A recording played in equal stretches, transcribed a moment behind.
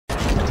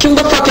Kill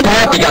the fucking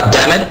happy,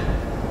 goddammit!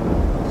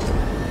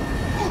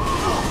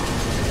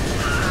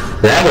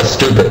 That was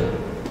stupid.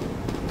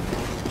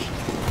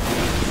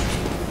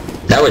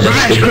 That was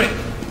just stupid.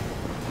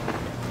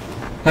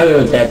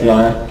 Hello,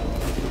 Deadliar.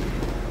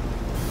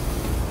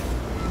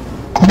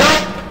 No!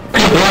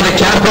 You bloody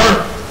camper!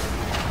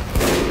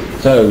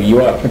 So, you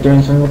up for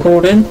doing some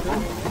recording?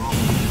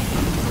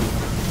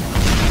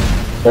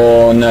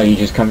 Or no, you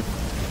just come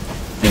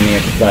in here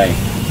to play?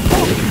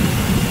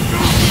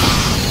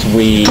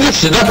 Sweet.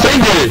 Push it, that's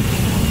angry!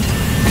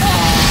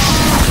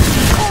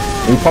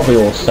 We probably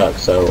all suck,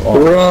 so...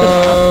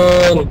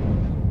 Run!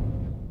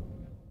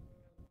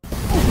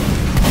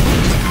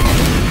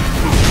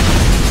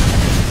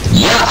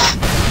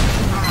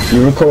 Yeah!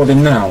 You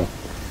recording now?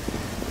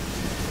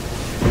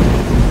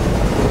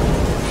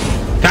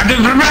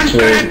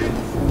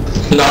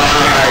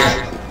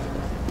 Nice!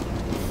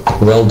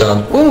 Well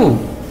done. Ooh!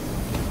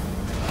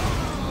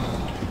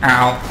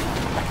 Ow.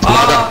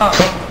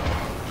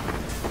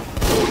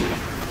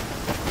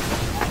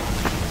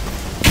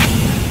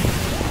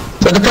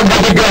 Where the fuck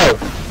did you go?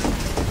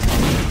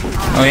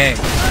 Oh yeah,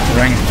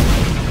 ring.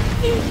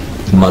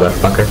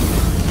 Motherfucker.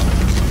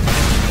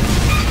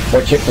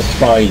 Watch it for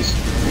spies.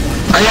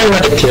 I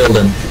already killed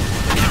him.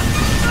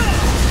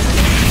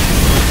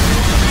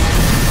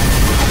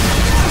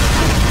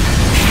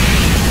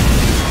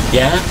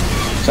 Yeah?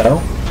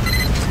 So?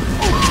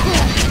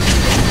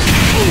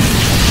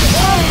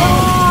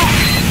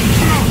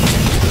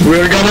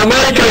 We're gonna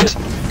make it!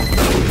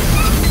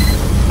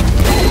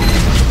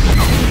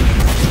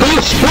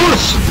 Push,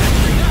 push!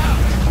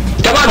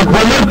 Come on,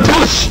 woman,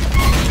 push!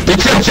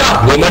 It's your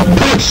job, woman,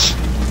 push!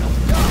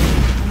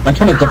 I'm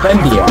trying to defend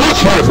you.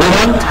 Push me,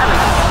 woman!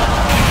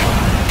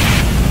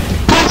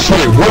 Push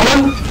me,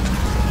 woman!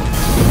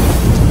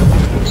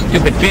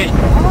 Stupid bitch.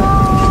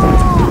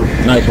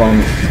 Nice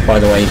one, by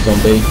the way,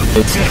 zombie.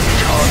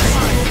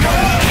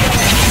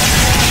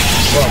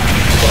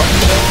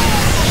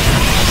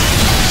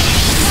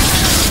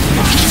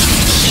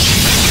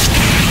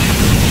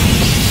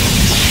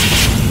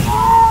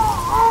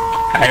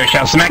 I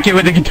shall smack you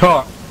with the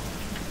guitar.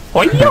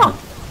 Oh yeah!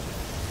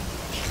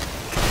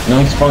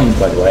 Nice find,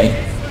 by the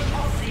way.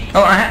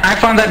 Oh, I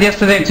found that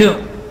yesterday too.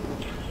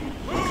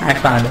 I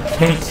found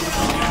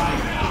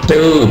it.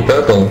 Ooh,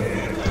 purple.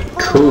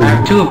 Cool. I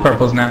have 2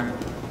 purples now.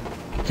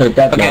 So,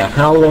 Deadliar, Okay,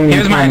 how long are you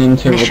here's planning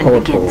to Mission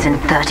record begins for? in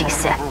 30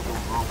 seconds.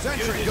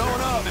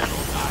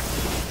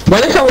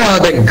 What if I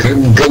want the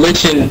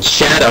glitching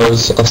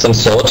shadows of some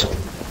sort?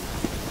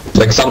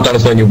 Like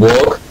sometimes when you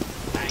walk,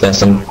 there's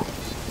some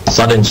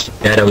sudden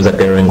shadows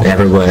appearing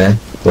everywhere.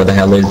 What the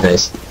hell is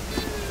this?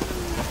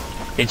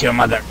 It's your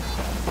mother.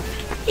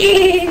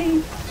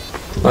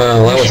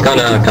 Well, that was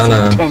kinda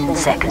 10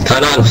 seconds.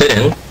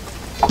 unfitting.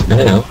 I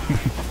don't know.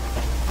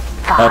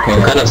 5, Okay.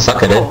 I kinda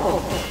suck at it,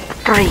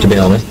 3, to be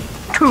honest.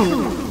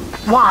 2,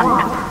 1.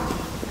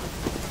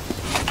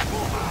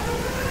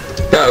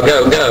 Go,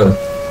 go, go!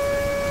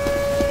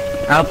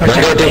 I'll Don't go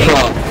protect too you.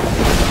 far.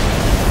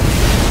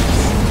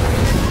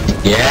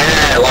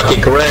 Yeah,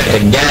 lucky crit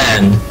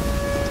again.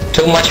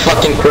 Too much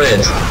fucking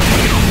crit.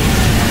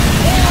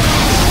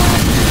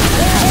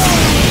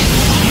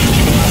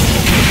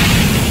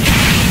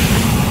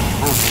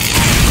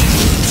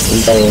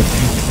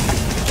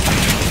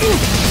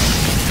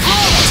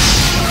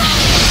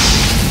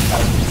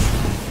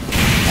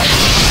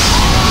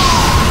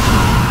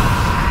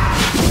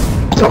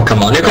 Oh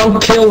come on, you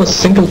can't kill a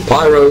single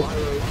pyro.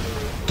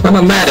 I'm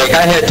a medic,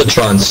 I had to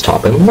try and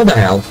stop him. What the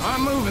hell?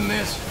 I'm moving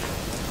this.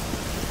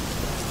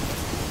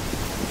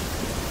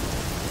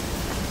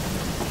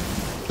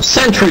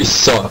 Sentries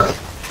suck.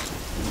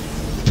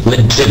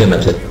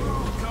 Legitimately.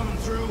 Coming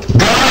through.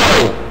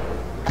 Go!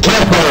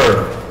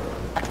 Camper!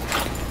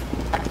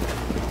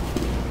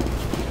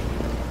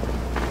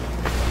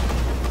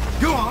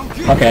 Go on,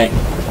 keep Okay.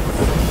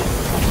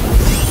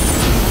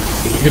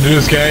 You can do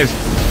this, guys.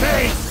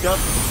 Hey,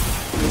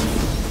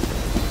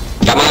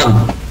 Come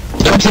on!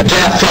 Don't you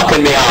dare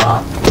fucking me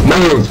up!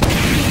 Move!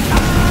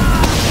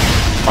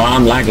 Oh,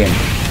 I'm lagging.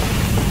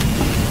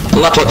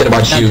 I'm not talking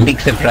about Not you. big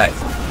surprise.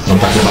 I'm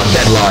talking about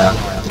Deadliar.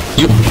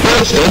 You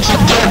bitch! Don't you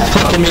dare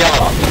fucking me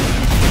up!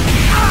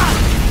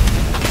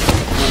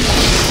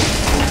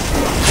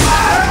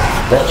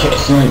 Watch it,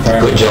 sniper.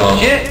 Good job.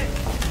 Shit!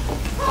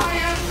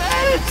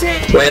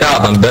 Wait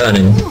up, I'm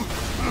burning.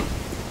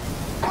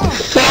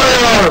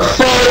 Fire!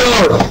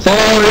 Fire!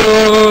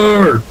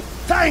 Fire!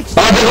 thanks.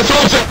 Oh, there's a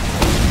soldier!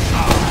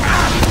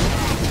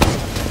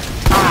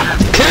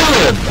 Kill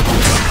him!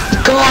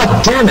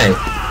 God damn it!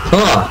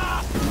 Oh.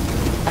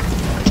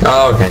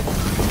 Oh, okay.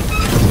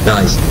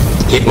 Nice.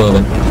 Keep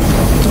moving.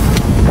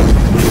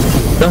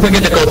 Don't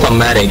forget to go for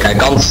medic. I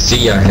can't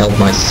see or help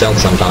myself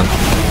sometimes.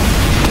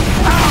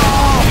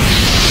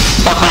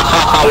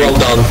 Well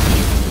done.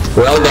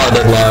 Well done,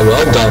 Deadliar.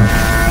 Well done.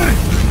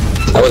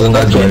 That wasn't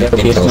that Okay, good.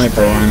 there'll be a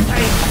sniper on.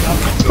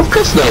 Of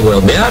course there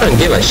will be. I don't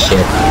give a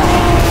shit.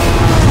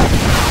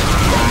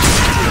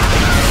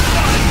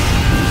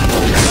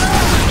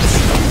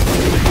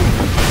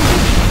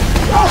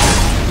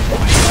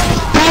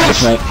 Push!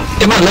 mate.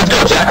 Come on, let's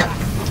go, Jack.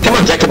 Come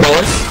on, Jackie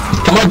boy.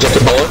 Come on,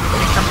 Jackie boy.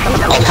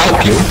 I'll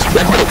help you.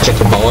 Let's go,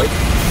 Jackie boy.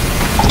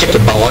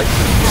 Jackie boy.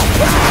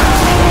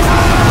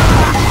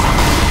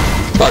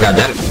 Oh,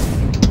 goddamn.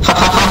 Ha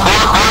ha ha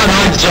ha!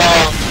 Nice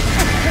job!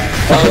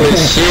 Holy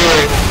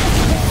shit!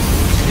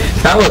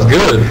 That was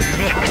good.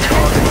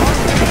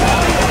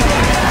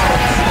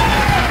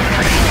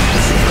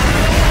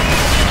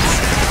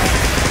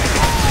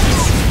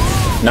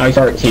 Nice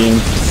art team.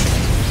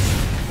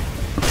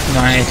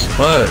 Nice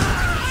work.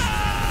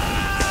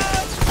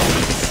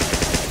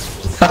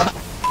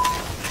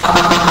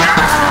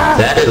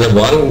 That is a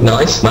one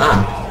nice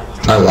man.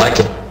 I like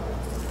it.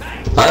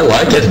 I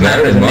like it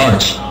very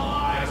much.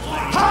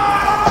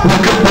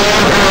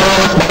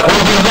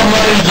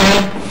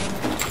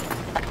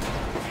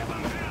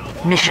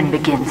 Mission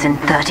begins in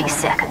 30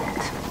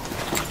 seconds.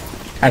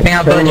 I think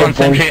I'll Turn build your one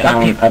sentry voice up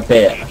down here. a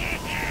bit.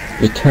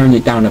 You turned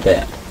it down a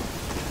bit.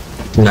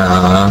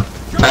 Nah,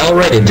 I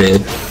already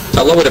did.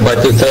 I lowered it by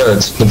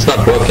 2/3. It's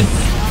not working.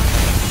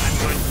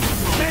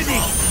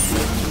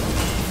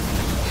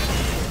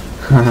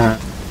 Haha.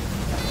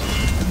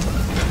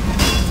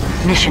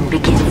 Mission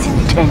begins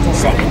in 10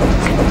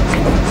 seconds.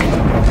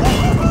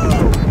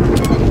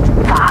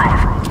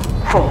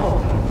 5,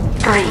 4,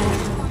 3,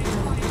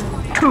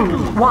 2,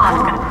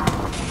 1.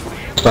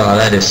 Oh,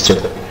 that is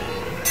stupid.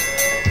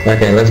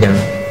 Okay, let's go.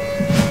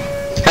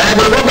 Hey,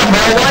 but what the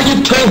hell? Why are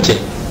you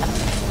taunting?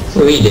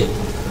 Read it.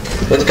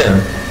 Let's go.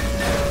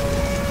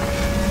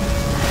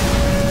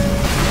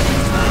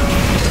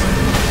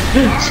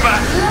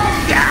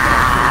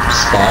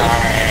 Spy?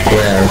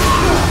 Where?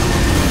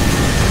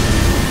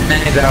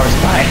 That is our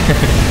spy.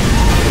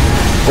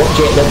 Watch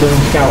it, they're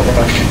doing scout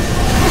rush.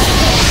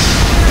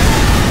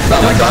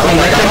 Oh my god, oh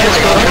my god, oh my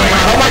god,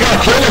 oh my god,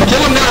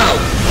 kill him now!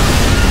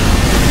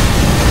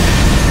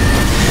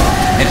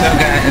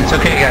 It's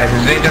okay guys,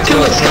 they just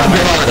Kill us, stop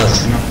behind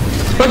us!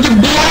 But you're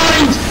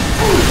blind!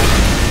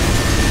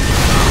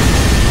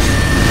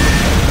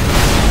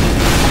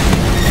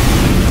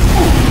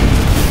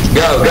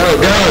 Go,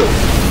 go, go!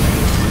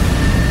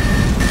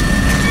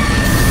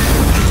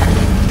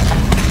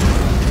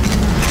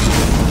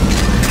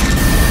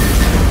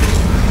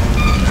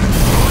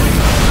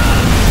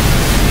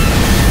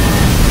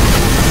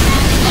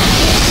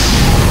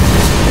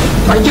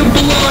 Are you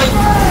blind?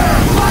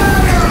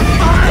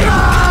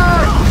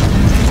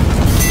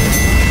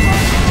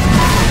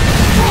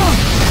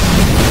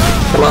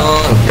 Come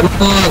on, come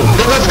on!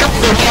 Let's go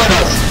behind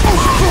us!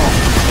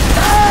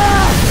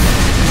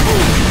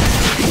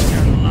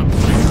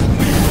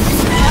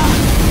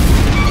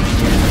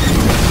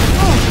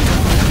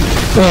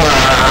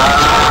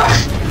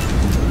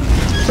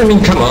 I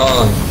mean, come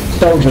on.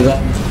 Soldier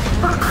there.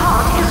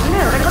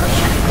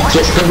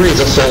 Just there is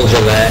a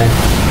soldier there.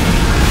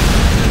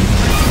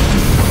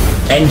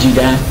 NG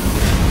there.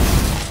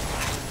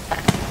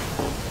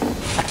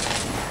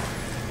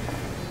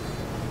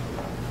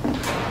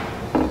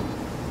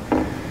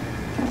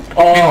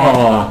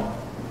 Oh.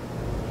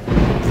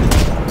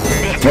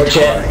 Watch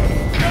it.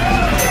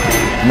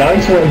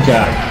 Nice one,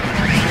 Jack.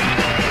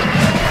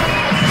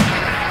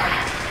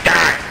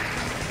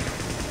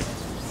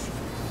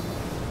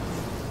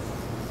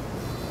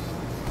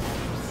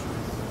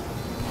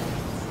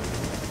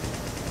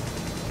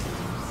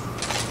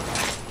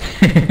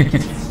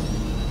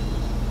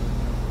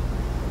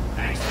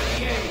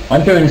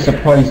 I'm doing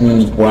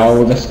surprisingly well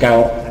with the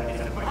scout.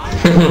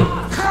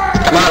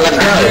 Come on, let's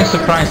go!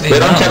 Surprisingly We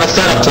don't well. have a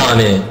setup time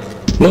here.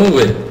 Move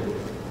it.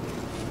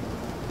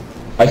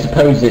 I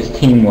suppose it's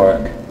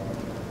teamwork.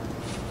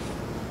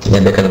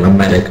 Yeah, because I'm a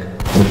medic.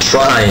 I'm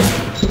trying.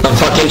 I'm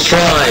fucking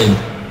trying.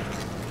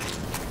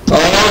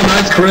 Oh,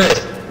 nice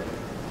crit.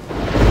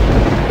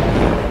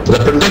 The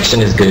prediction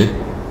is good.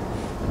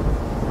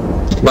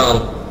 Come on.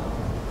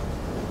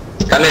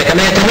 Come here,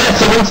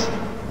 Symonds.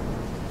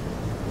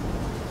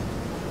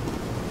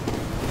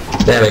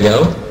 There we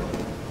go.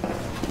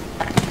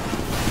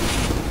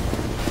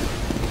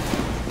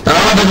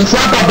 Oh, there's a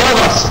sniper above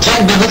us!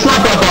 Check, there's a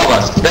sniper above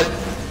us! There's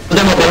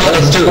them above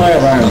us too! Spy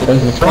around,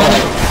 there's a spy.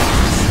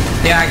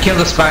 Yeah, I killed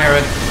the spy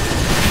already.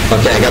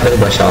 Okay, I got the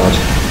Uber charge.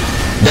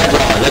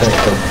 Deadliar, let's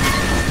go!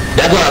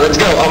 Deadliar, let's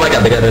go! Oh my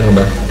god, they got an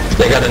Uber.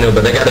 They got an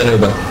Uber, they got an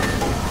Uber.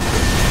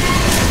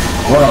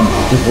 Run,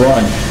 just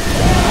run.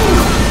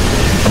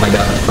 Oh my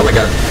god, oh my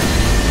god.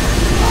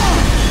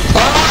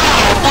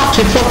 Oh,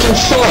 fucking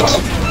shot!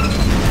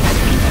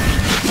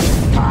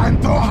 Time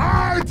to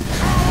hide!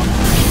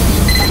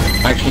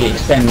 Actually,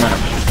 extend map.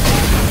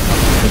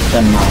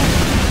 Extend map.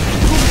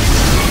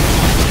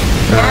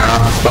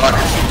 Ah, fuck.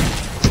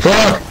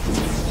 Fuck!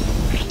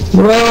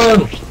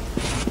 Run!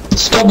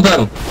 Stop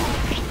them!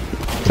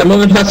 They're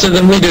moving faster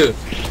than we do.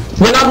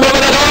 We're not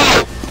moving at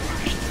all!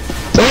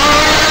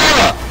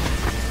 Ah!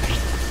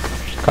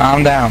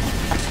 Calm down.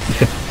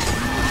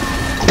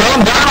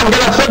 Calm down! I'm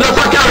gonna flip the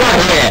fuck out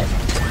right here!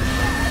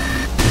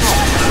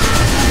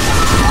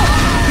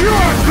 You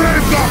are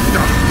brave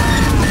doctor!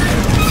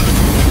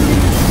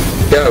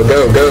 Go,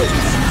 go, go!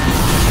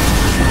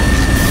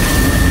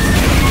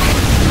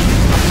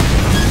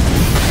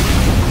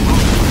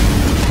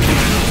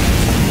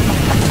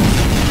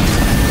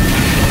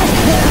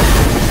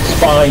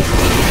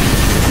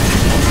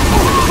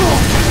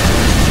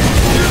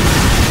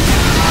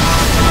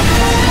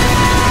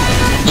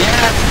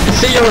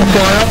 you're on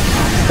fire.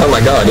 Oh my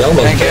god, you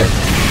almost Thank you.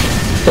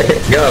 did.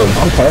 Go.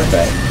 I'm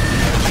perfect.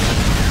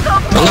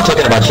 I'm not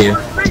talking about you.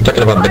 I'm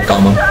talking about Big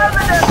Karma.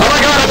 Oh my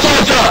god, a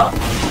soldier!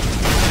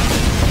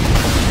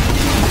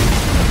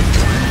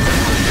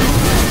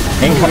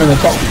 Incoming the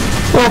top.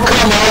 Oh,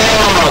 come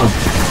on!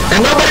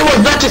 And nobody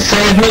was there to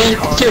save me?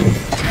 You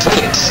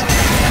freaks.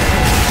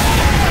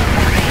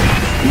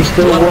 You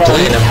still I'm not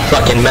playing a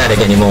fucking medic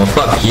anymore.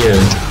 Fuck you.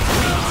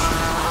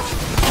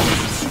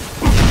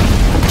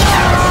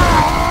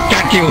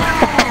 Got you!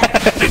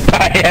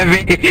 Die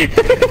heavy!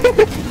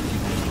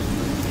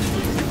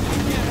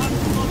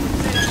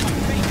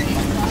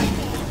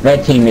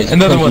 Red team is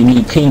Another because one. you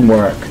need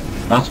teamwork.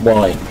 That's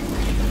why.